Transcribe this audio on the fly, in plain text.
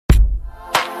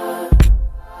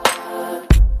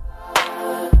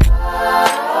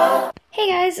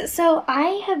guys, so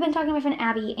I have been talking to my friend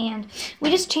Abby, and I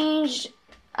just changed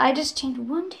 1, 2,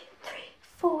 3,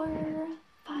 4,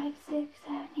 5, 6,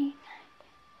 7, 8, 9,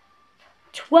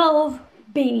 12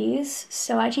 babies,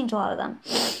 so I changed a lot of them.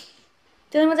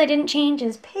 The only ones I didn't change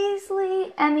is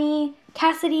Paisley, Emmy,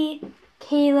 Cassidy,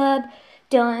 Caleb,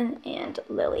 Dylan, and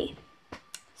Lily.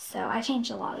 So I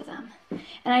changed a lot of them.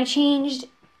 And I changed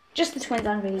just the twins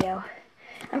on video.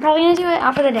 I'm probably going to do it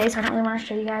after the day, so I don't really want to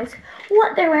show you guys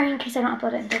what they're wearing in case I don't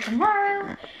upload it until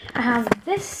tomorrow. I have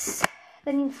this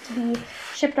that needs to be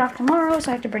shipped off tomorrow,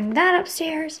 so I have to bring that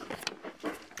upstairs.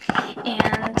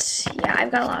 And yeah,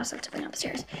 I've got a lot of stuff to bring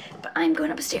upstairs. But I'm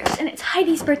going upstairs, and it's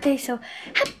Heidi's birthday, so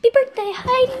happy birthday,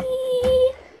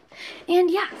 Heidi!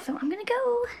 And yeah, so I'm going to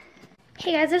go.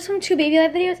 Hey guys, I just filmed 2 baby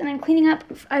life videos, and I'm cleaning up.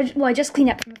 I just cleaned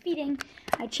up from feeding.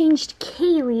 I changed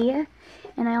Kaylee,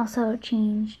 and I also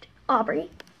changed Aubrey.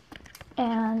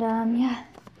 And yeah.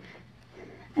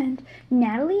 And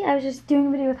Natalie, I was just doing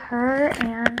a video with her,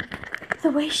 and the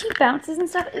way she bounces and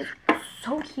stuff is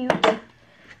so cute.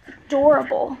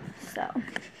 Adorable. So,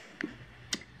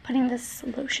 putting this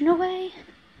lotion away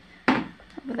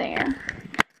over there.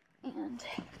 And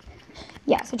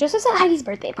yeah, so Joseph's at Heidi's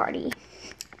birthday party.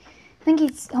 I think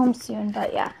he's home soon,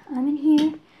 but yeah, I'm in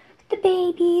here with the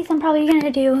babies. I'm probably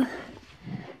gonna do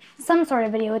some sort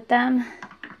of video with them.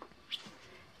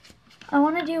 I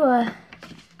want to do a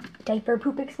diaper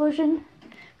poop explosion,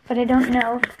 but I don't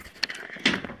know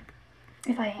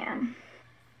if I am.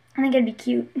 I think it'd be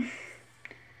cute,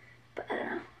 but I don't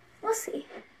know. We'll see.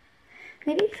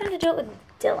 Maybe it'd be fun to do it with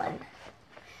Dylan.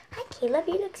 Hi, Caleb.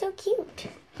 You look so cute.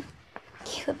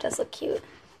 Caleb does look cute.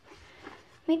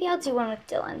 Maybe I'll do one with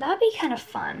Dylan. That would be kind of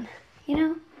fun, you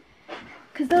know?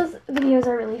 Because those videos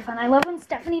are really fun. I love when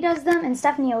Stephanie does them, and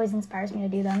Stephanie always inspires me to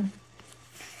do them.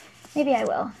 Maybe I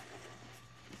will.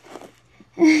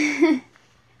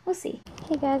 We'll see.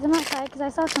 Hey guys, I'm outside because I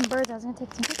saw some birds. I was going to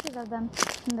take some pictures of them.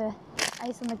 And the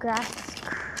ice on the grass is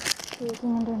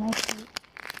creaking under my feet.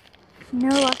 No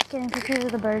luck getting pictures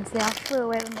of the birds. They all flew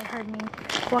away when they heard me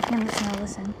walking in the snow.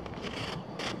 Listen.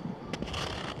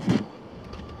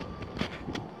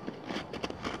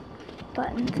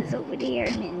 Buttons is over there,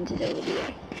 Min's is over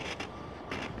there.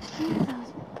 Where are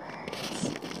those birds?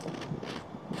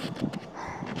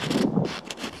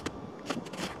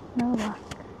 No luck.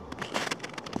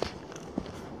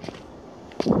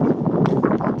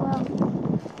 Well,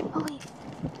 oh wait,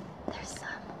 there's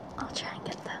some. I'll try and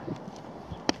get them.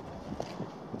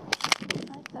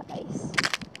 I like the ice.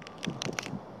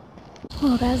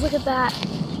 Oh guys, look at that.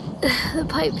 The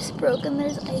pipe's broken,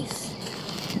 there's ice.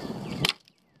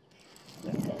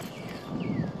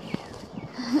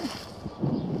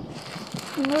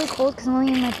 I'm really cold because I'm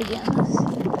only in my pajamas.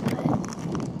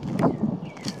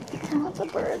 I want the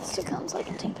birds to come so I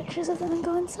can take pictures of them and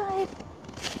go inside.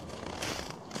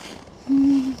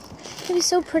 It'd be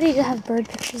so pretty to have bird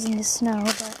pictures in the snow,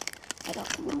 but I don't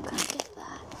think I'm gonna get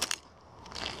that.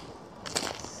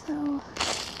 So,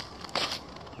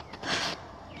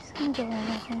 I'm just gonna go in,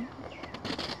 I think.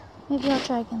 Maybe I'll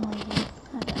try again later.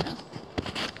 I don't know.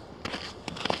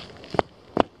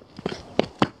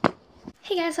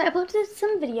 Hey guys, so I uploaded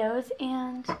some videos,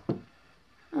 and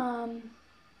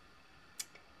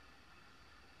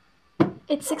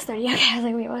it's 6:30. Okay, I was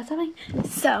like, wait, what's happening?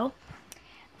 So,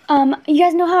 you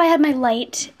guys know how I had my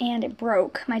light and it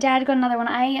broke. My dad got another one.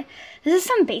 This is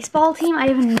some baseball team. I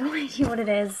have no idea what it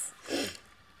is.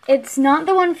 It's not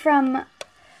the one from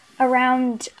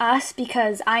around us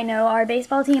because I know our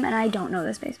baseball team and I don't know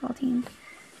this baseball team.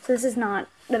 So this is not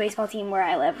the baseball team where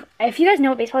I live. If you guys know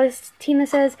what baseball team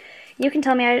this is, you can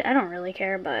tell me. I don't really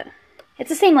care, but it's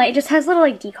the same light. It just has little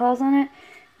like decals on it,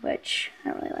 which I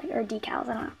don't really like, or decals,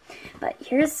 I don't know. But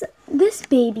here's this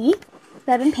baby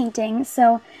that I've been painting.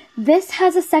 So this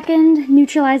has a second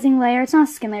neutralizing layer. It's not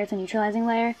a skin layer, it's a neutralizing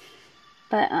layer.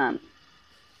 But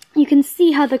you can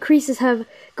see how the creases have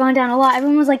gone down a lot.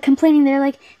 Everyone was like complaining, they're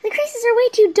like, the creases are way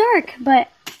too dark.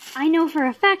 But I know for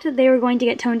a fact that they were going to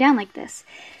get toned down like this.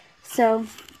 So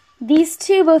these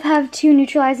two both have 2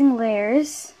 neutralizing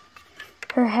layers.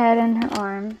 Her head and her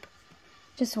arm.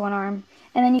 Just one arm.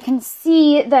 And then you can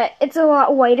see that it's a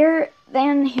lot whiter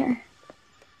than here.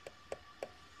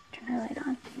 Turn her light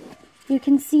on. You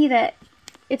can see that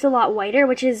it's a lot whiter,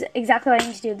 which is exactly what I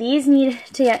need to do. These need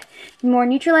to get more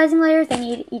neutralizing layers. They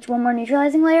need each one more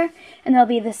neutralizing layer, and they'll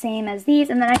be the same as these.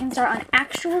 And then I can start on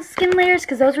actual skin layers,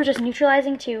 because those were just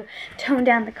neutralizing to tone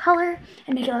down the color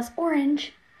and make it less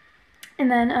orange.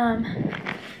 And then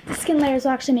the skin layers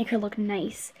will actually make her look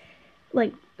nice,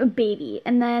 like a baby.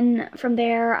 And then from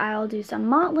there, I'll do some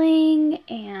mottling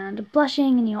and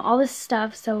blushing and, you know, all this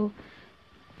stuff. So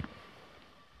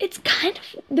it's kind of,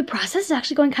 the process is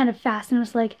actually going kind of fast, and I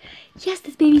was like, yes,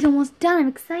 this baby's almost done. I'm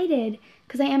excited,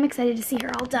 because I am excited to see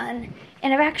her all done.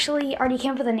 And I've actually already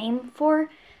came up with a name for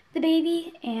the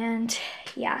baby, and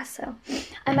yeah, so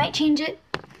I might change it.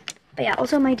 But yeah,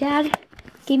 also my dad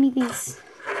gave me these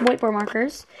whiteboard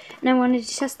markers, and I wanted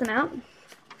to test them out.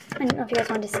 I don't know if you guys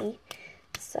wanted to see,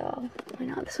 so why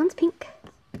not? This one's pink.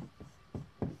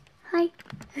 Hi.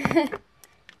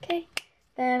 Okay,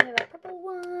 then we have a purple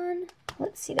one.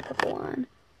 Let's see the purple one.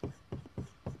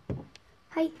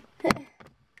 Hi.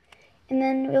 And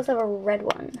then we also have a red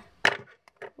one,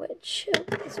 which, oh,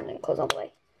 this one didn't close all the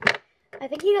way. I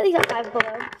think he got these at Five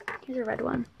Below. Here's a red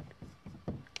one.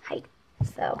 Hi.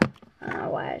 So, I don't know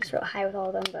why I just wrote hi with all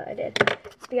of them, but I did.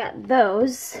 So we got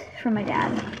those from my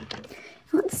dad.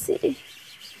 Let's see.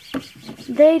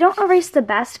 They don't erase the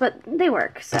best, but they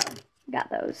work, so we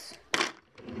got those.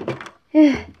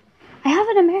 I have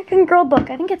an American Girl book.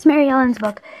 I think it's Mary Ellen's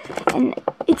book. And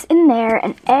it's in there,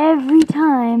 and every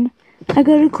time I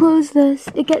go to close this,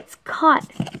 it gets caught.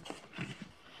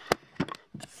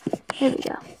 Here we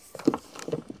go.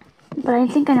 But I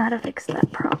think I know how to fix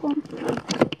that problem.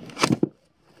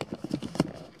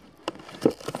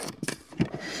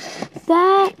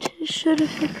 That should have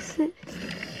fixed it.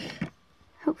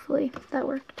 Hopefully that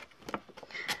worked.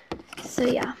 So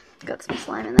yeah, got some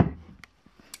slime in there.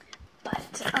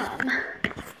 But,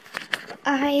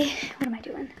 what am I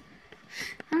doing?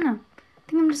 I don't know. I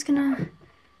think I'm just gonna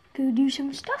go do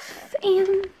some stuff,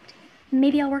 and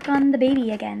maybe I'll work on the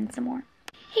baby again some more.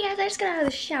 Hey guys, I just got out of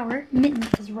the shower. Mittens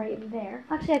is right there.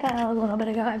 Actually, I got out a little bit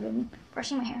ago. I've been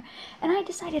brushing my hair, and I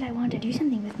decided I wanted to do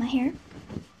something with my hair.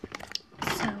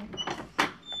 So,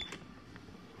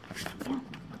 yeah.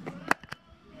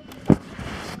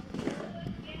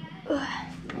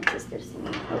 My sister's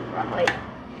singing. Oh, wrong way.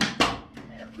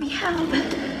 We have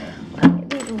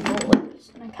these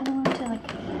rollers, and I kind of want to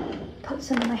like put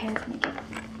some in my hair to make it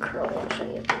curly. I'll show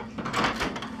you.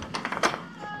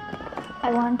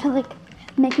 I want to like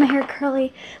make my hair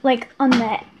curly, like on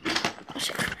the,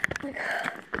 like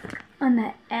on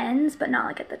the ends, but not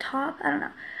like at the top. I don't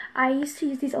know. I used to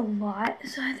use these a lot,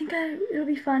 so I think it'll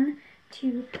be fun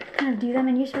to kind of do them,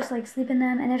 and you're supposed to like sleep in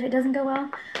them, and if it doesn't go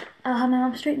well, I'll have my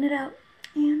mom straighten it out,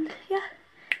 and yeah.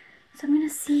 So I'm gonna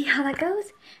see how that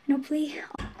goes, and hopefully.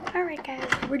 Alright guys,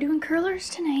 we're doing curlers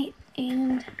tonight,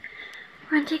 and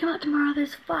we're gonna take them out tomorrow.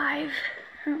 There's 5.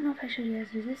 I don't know if I showed you guys.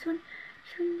 There's this one,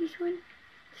 this one,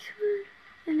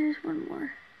 and there's one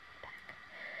more back.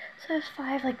 So I have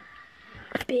 5 like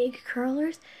big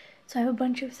curlers. So I have a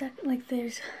bunch of like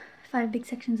there's 5 big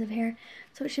sections of hair.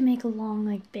 So it should make long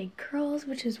like big curls,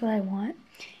 which is what I want.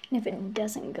 And if it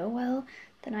doesn't go well,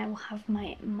 then I will have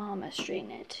my mama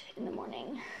straighten it in the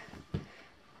morning,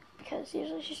 because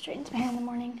usually she straightens my hair in the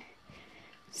morning.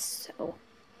 So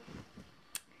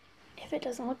if it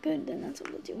doesn't look good, then that's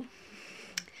what we'll do.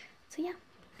 So yeah.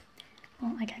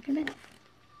 Well, I gotta go to bed.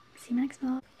 See you next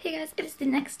vlog. Hey guys, it is the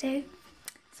next day.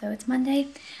 So it's Monday.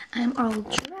 I'm all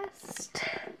dressed.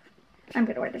 I'm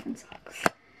gonna wear different socks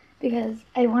because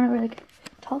I want to wear like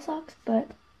tall socks,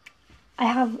 but I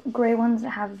have gray ones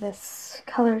that have this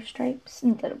color stripes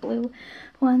instead of blue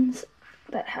ones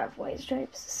that have white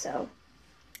stripes. So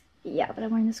yeah, but I'm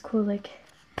wearing this cool like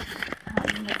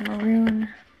maroon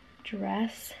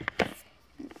dress.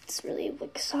 It's really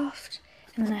like soft,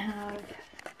 and then I have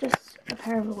just a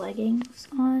pair of leggings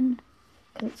on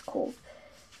because it's cold,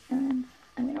 and then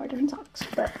I'm gonna wear different socks.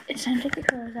 But it's time to take the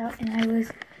clothes out, and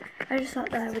I just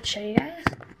thought that I would show you guys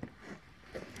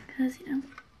because you know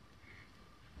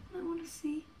I want to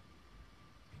see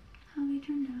how they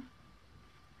turned out.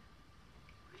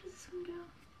 Where does this one go?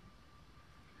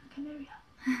 Okay, there we go.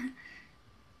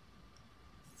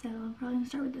 So I'm probably gonna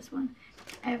start with this one.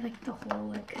 I have like the whole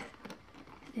like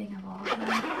thing of all of them.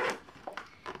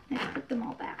 I have to put them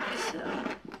all back, so.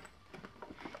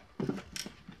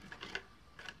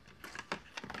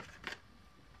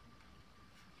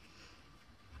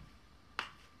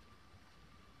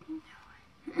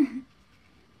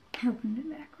 I opened it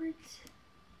backwards.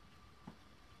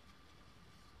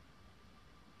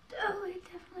 Oh, it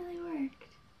definitely worked.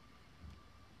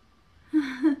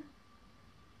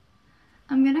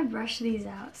 I'm gonna brush these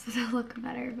out so they'll look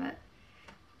better, but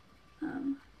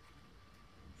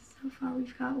so far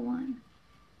we've got one.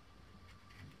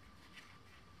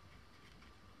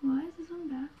 Why is this one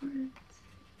backwards?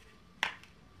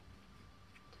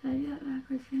 Did I do that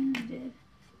backwards again? I did.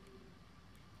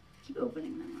 I keep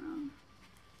opening them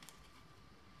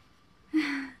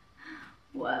wrong.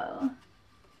 Whoa.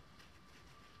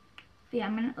 But yeah,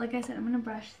 I'm gonna, like I said, I'm gonna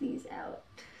brush these out.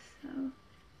 So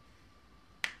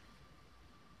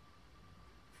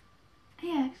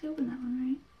yeah,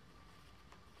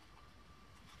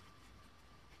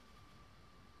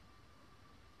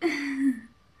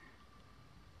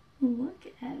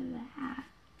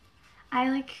 I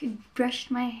like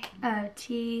brushed my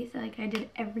teeth, like I did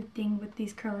everything with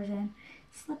these curlers in.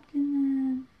 Slept in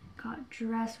them, got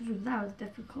dressed, that was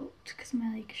difficult because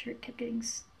my like shirt kept getting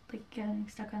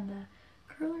stuck on the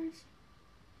curlers.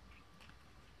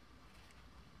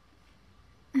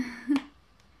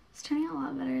 It's turning out a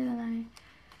lot better than I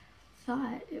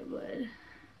thought it would.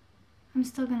 I'm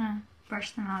still gonna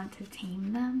brush them out to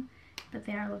tame them, but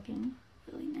they are looking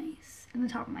really nice. And the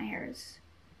top of my hair is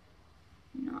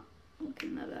not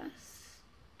looking the best.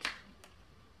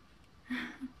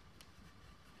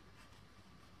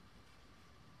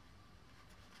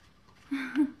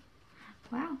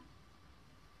 Wow.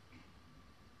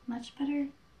 Much better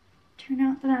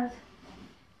turnout than I was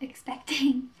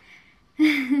expecting.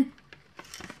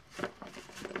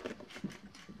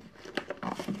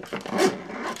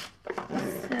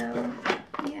 So,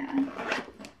 yeah.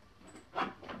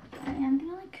 I am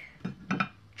gonna like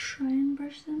try and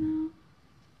brush them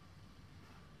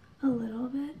out a little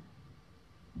bit.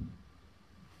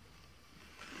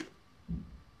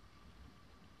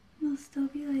 They'll still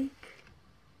be like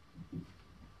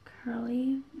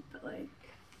curly, but like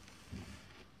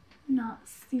not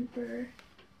super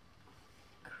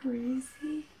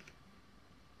crazy.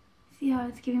 See how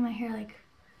it's giving my hair like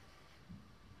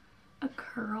a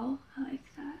curl? I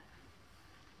like that.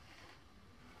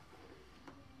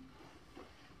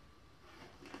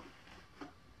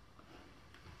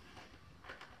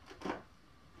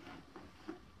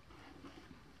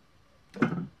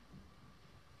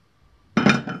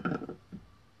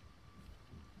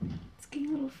 It's getting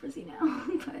a little frizzy now,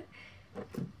 but I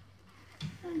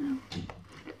don't know.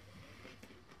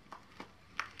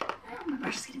 Oh, my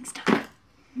brush is getting stuck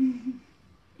in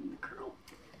the curl.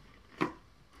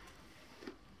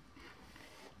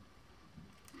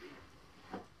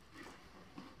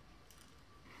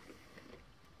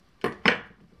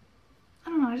 I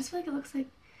don't know, I just feel like it looks like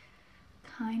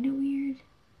kind of weird.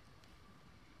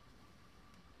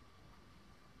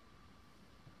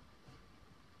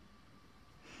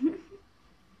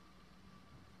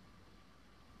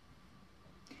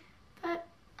 But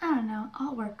I don't know,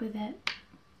 I'll work with it.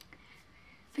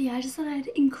 But yeah, I just thought I'd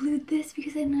include this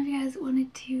because I didn't know if you guys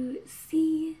wanted to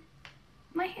see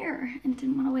my hair and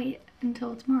didn't want to wait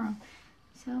until tomorrow.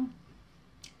 So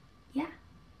yeah,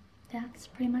 that's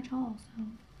pretty much all. So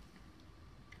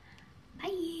bye.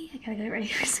 I gotta get ready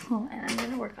for school and I'm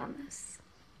gonna work on this.